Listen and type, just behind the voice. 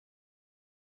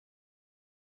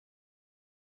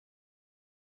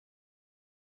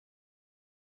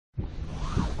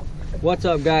What's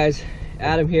up, guys?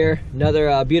 Adam here.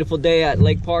 Another beautiful day at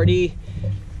Lake Pardee.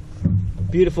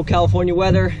 Beautiful California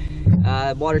weather.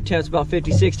 Water temp's about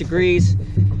 56 degrees,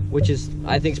 which is,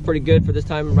 I think, is pretty good for this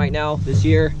time right now this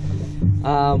year.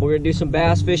 We're gonna do some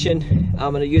bass fishing.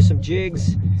 I'm gonna use some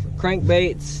jigs,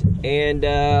 crankbaits, and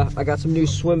I got some new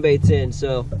swim baits in,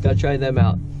 so gotta try them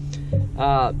out.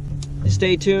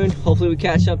 Stay tuned. Hopefully we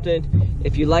catch something.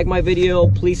 If you like my video,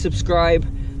 please subscribe.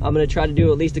 I'm gonna try to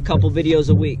do at least a couple videos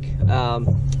a week.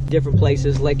 Different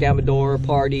places, Lake Amador,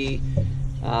 Pardee,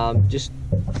 just,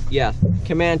 yeah,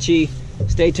 Comanche.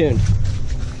 Stay tuned.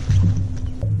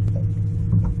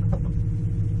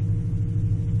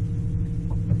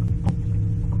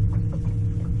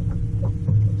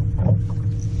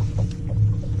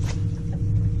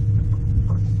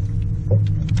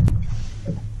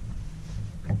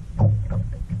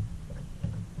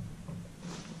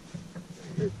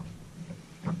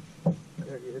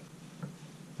 There he is.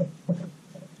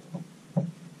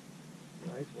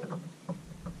 Nice one.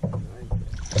 Nice.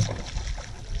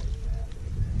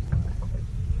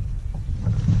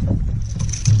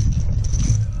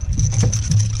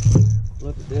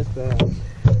 Look at this bass.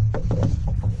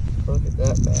 Look at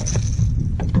that bass.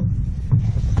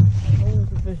 Oh,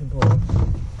 it's a fishing pole.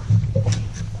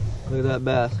 Look at that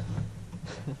bass.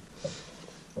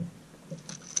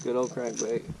 Good old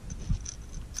crankbait.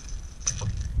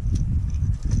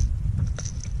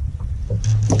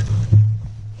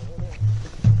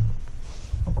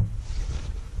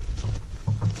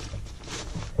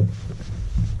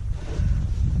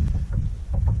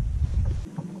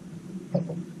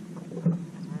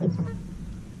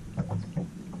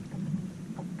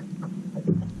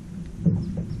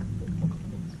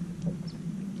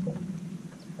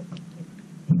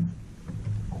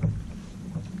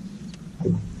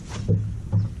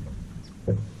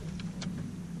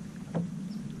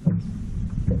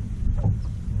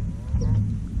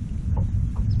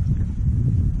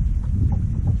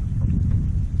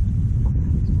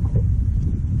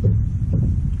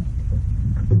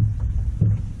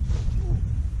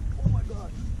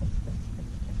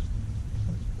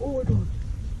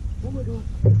 Oh my god,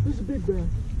 this is a big bass.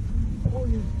 Oh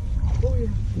yeah, oh yeah,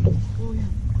 oh yeah.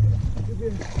 Big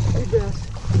bass, big bass.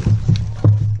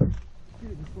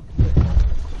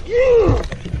 Yeah!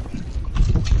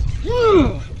 Yeah!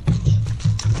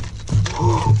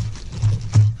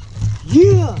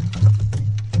 Yeah!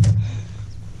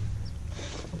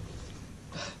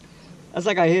 That's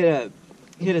like I hit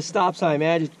a stop sign,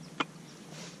 man.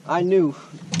 I knew.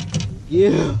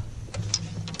 Yeah.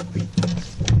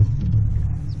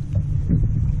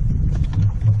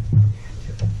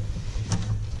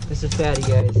 It's a fatty,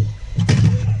 guys.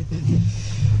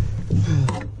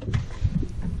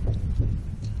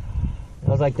 That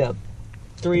was like the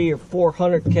 300 or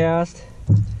 400 cast.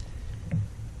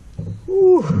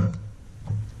 Whew.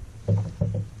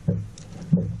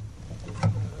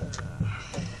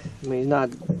 I mean, he's not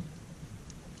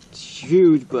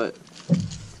huge, but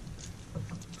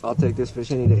I'll take this fish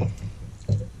any day.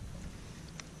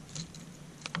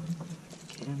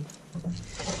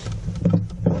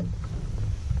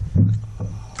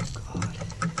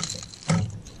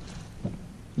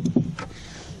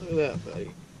 Look at that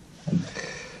fatty.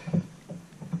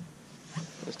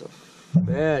 Just a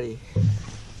fatty.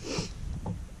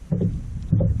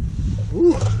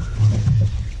 Woo.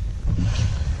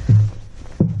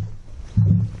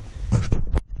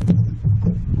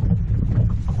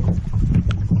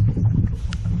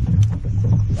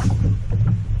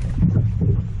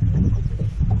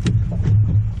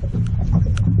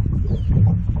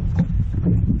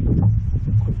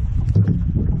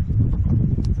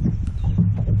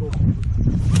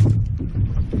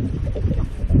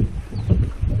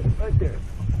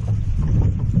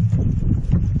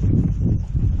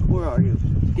 Where are you?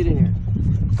 Get in here.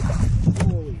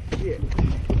 Holy shit.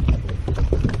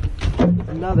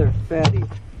 Another fatty.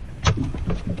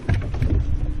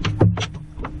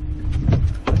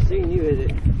 I seen you hit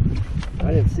it.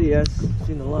 I didn't see us.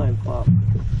 Seen the line pop.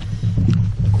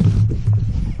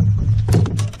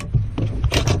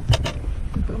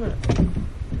 Come here.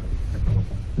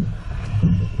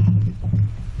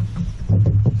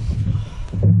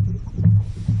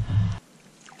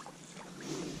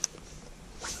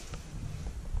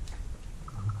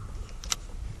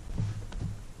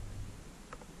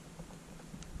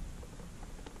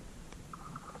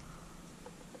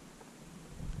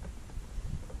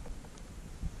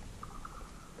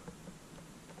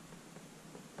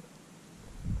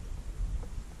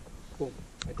 Boom,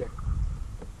 right there.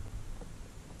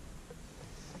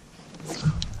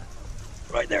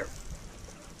 Right there.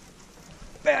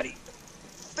 Fatty.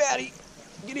 Fatty.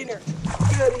 Get in there.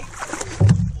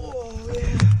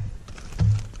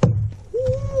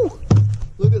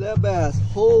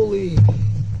 Holy.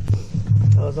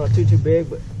 Oh, it's not too big,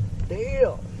 but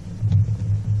damn.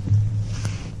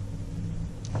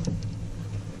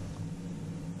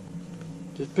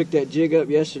 Just picked that jig up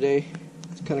yesterday.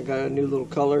 It's kind of got a new little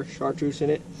color, chartreuse in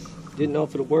it. Didn't know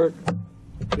if it'll work.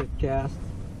 5th cast,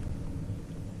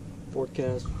 4th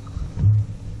cast.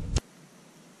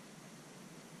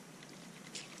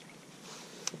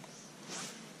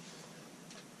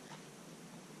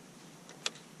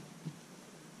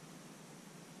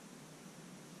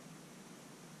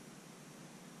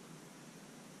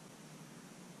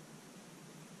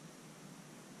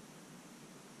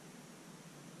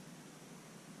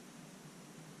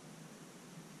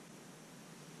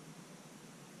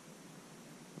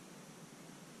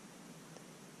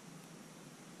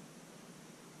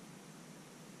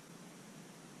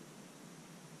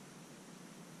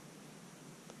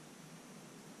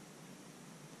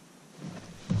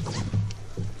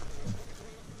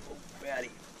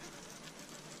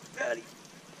 Daddy.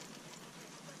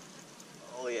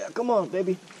 Oh yeah, come on,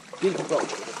 baby. Get the boat, get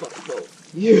the fucking boat.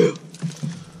 Yeah.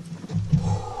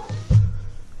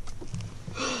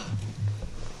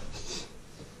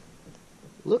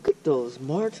 Look at those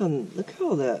marks on, look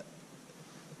how that,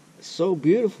 so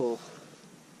beautiful.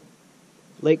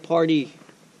 Lake Party,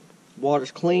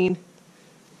 water's clean.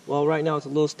 Well, right now it's a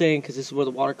little stained because this is where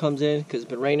the water comes in because it's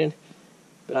been raining.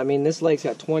 But I mean, this lake's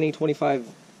got 20, 25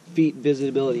 feet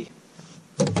visibility.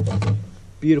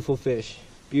 Beautiful fish,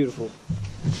 beautiful.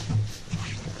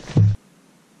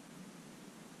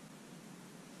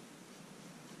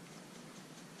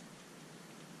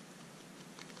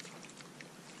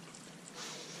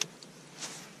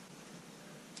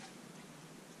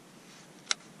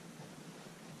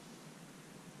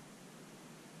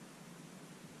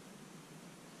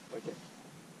 Right there.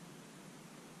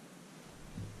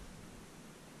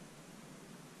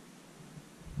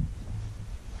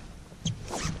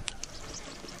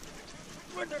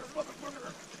 Right there, fucking right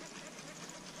there.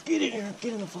 Get in here,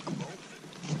 get in the fucking boat.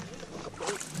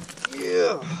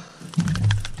 Yeah.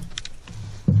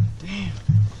 Damn.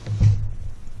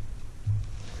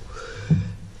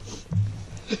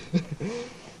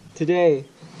 Today,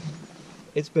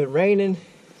 it's been raining.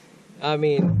 I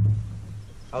mean,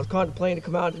 I was contemplating to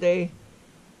come out today,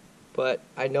 but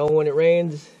I know when it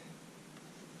rains,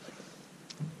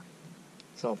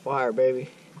 it's on fire, baby.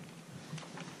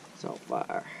 It's on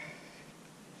fire.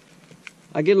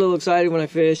 I get a little excited when I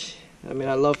fish. I mean,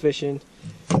 I love fishing.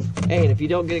 Hey, and if you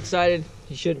don't get excited,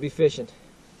 you shouldn't be fishing.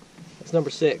 That's number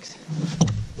 6.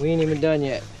 We ain't even done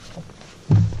yet.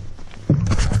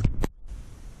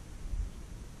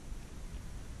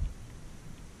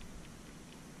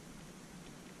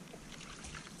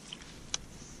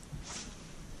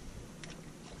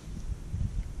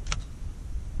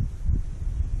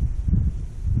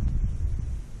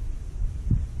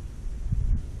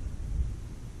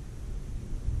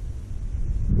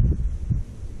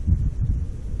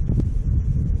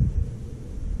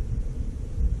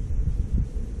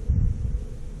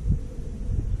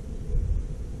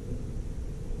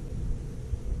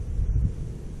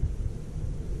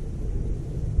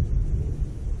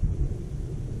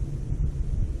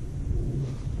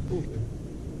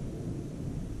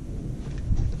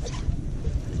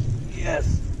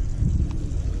 Yes.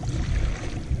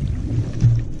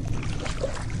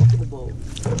 Look at the boat.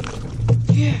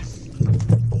 Yes.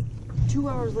 2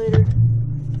 hours later.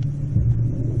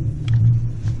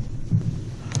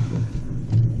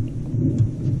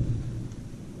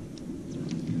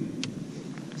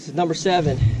 This is number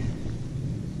 7.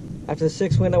 After the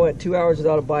 6th wind, I went 2 hours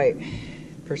without a bite.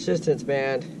 Persistence,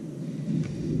 man.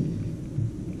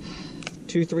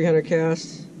 2 300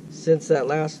 casts since that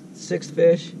last 6th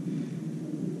fish.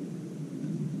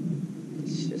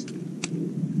 It's just,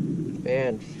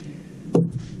 man,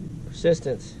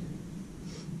 persistence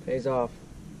pays off.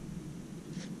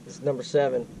 This is number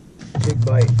 7, big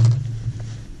bite.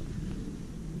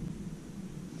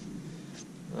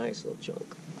 Nice little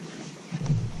chunk.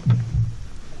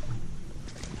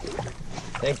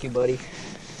 Thank you, buddy.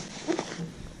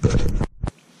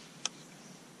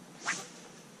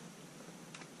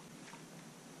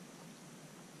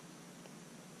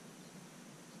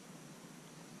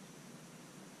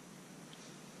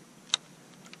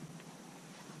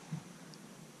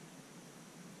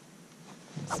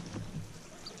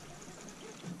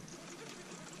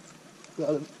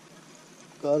 Got him.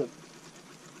 Got him.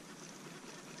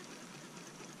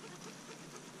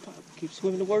 Keep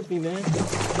swimming towards me, man.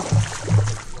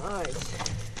 Nice.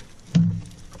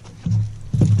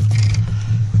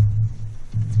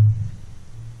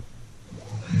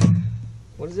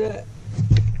 What is that?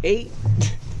 8?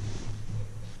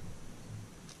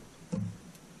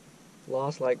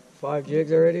 Lost like 5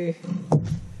 jigs already.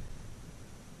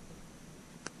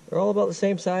 They're all about the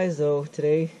same size though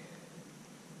today.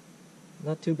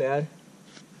 Not too bad.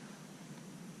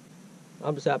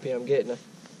 I'm just happy I'm getting it.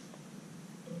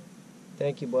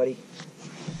 Thank you, buddy.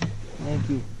 Thank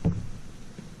you.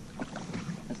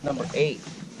 That's number 8.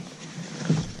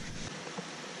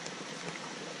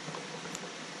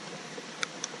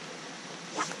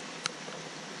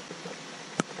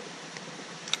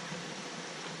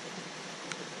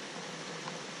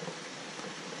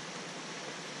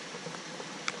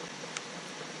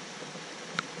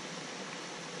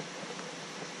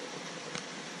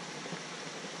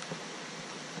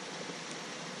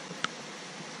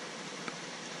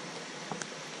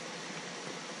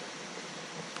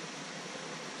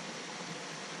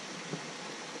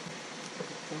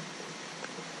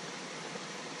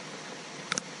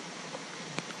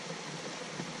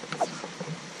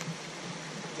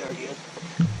 There he is.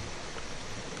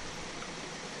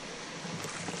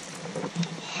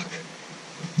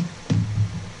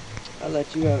 I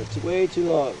let you have it way too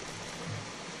long.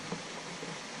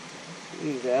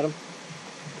 Jeez, Adam.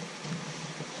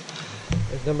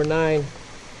 There's number 9.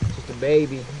 Just a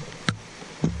baby.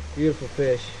 Beautiful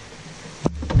fish.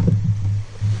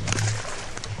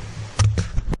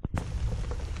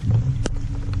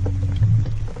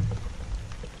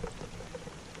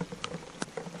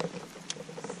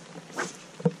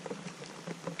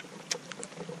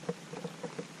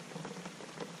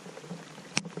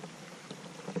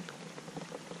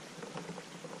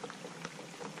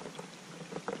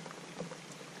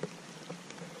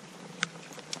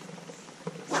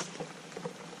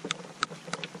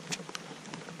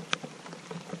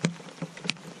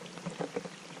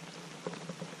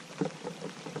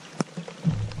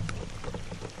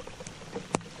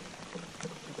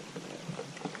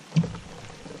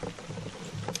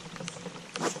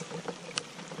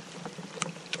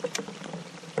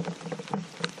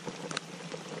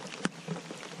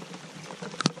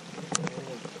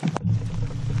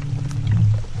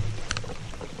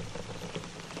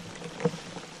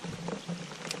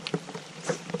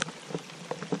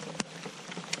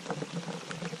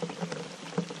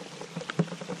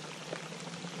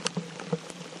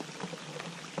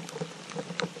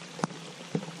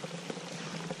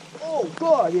 Oh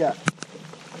God, yeah.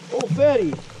 Oh,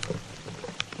 fatty.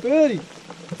 Fatty. Get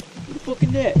the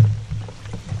fucking net.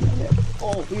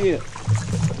 Oh, yeah.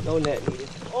 No net needed.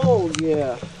 Oh,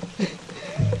 yeah.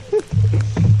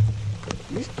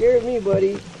 You scared me,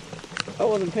 buddy. I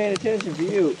wasn't paying attention for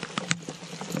you.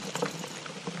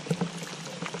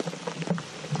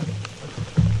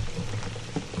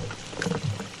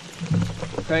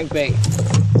 Crankbait.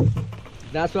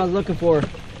 That's what I was looking for.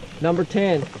 Number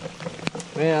 10.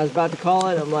 Man, I was about to call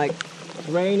it. I'm like, it's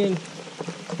raining.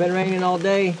 It's been raining all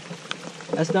day.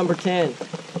 That's number 10.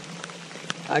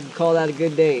 I can call that a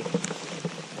good day.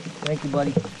 Thank you,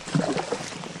 buddy.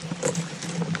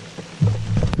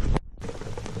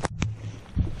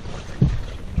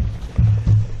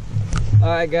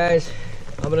 Alright guys,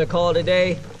 I'm gonna call it a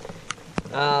day.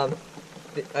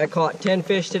 I caught 10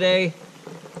 fish today.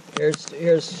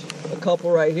 Here's a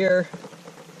couple right here.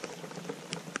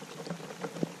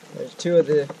 There's 2 of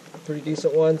the pretty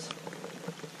decent ones.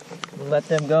 We'll let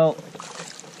them go.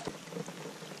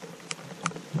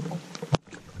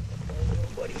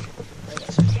 Buddy.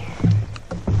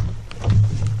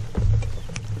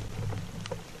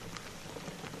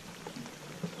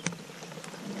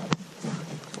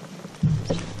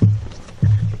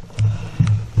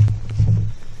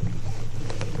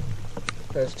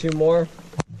 There's 2 more.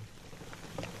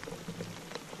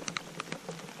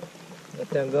 Let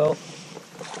them go.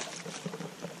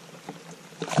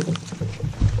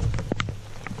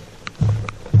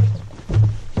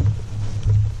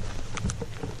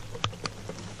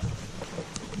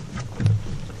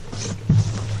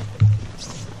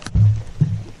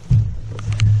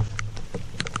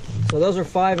 So those are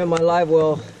 5 in my live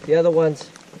well. The other ones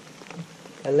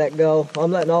I let go.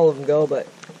 I'm letting all of them go, but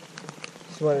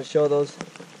just wanted to show those.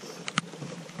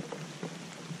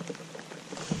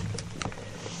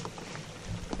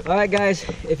 Alright guys,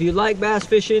 if you like bass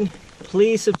fishing,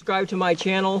 please subscribe to my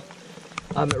channel.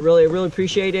 I really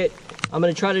appreciate it. I'm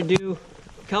going to try to do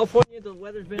California. The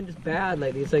weather's been just bad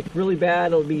lately. It's like really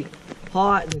bad. It'll be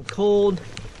hot and cold.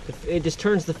 It just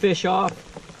turns the fish off.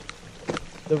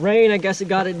 The rain, I guess it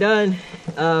got it done.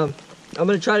 I'm going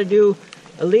to try to do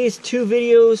at least 2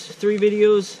 videos, 3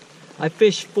 videos. I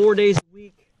fish 4 days a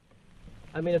week.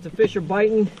 I mean, if the fish are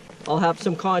biting, I'll have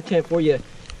some content for you.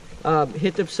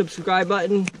 Hit the subscribe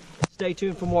button. Stay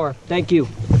tuned for more. Thank you.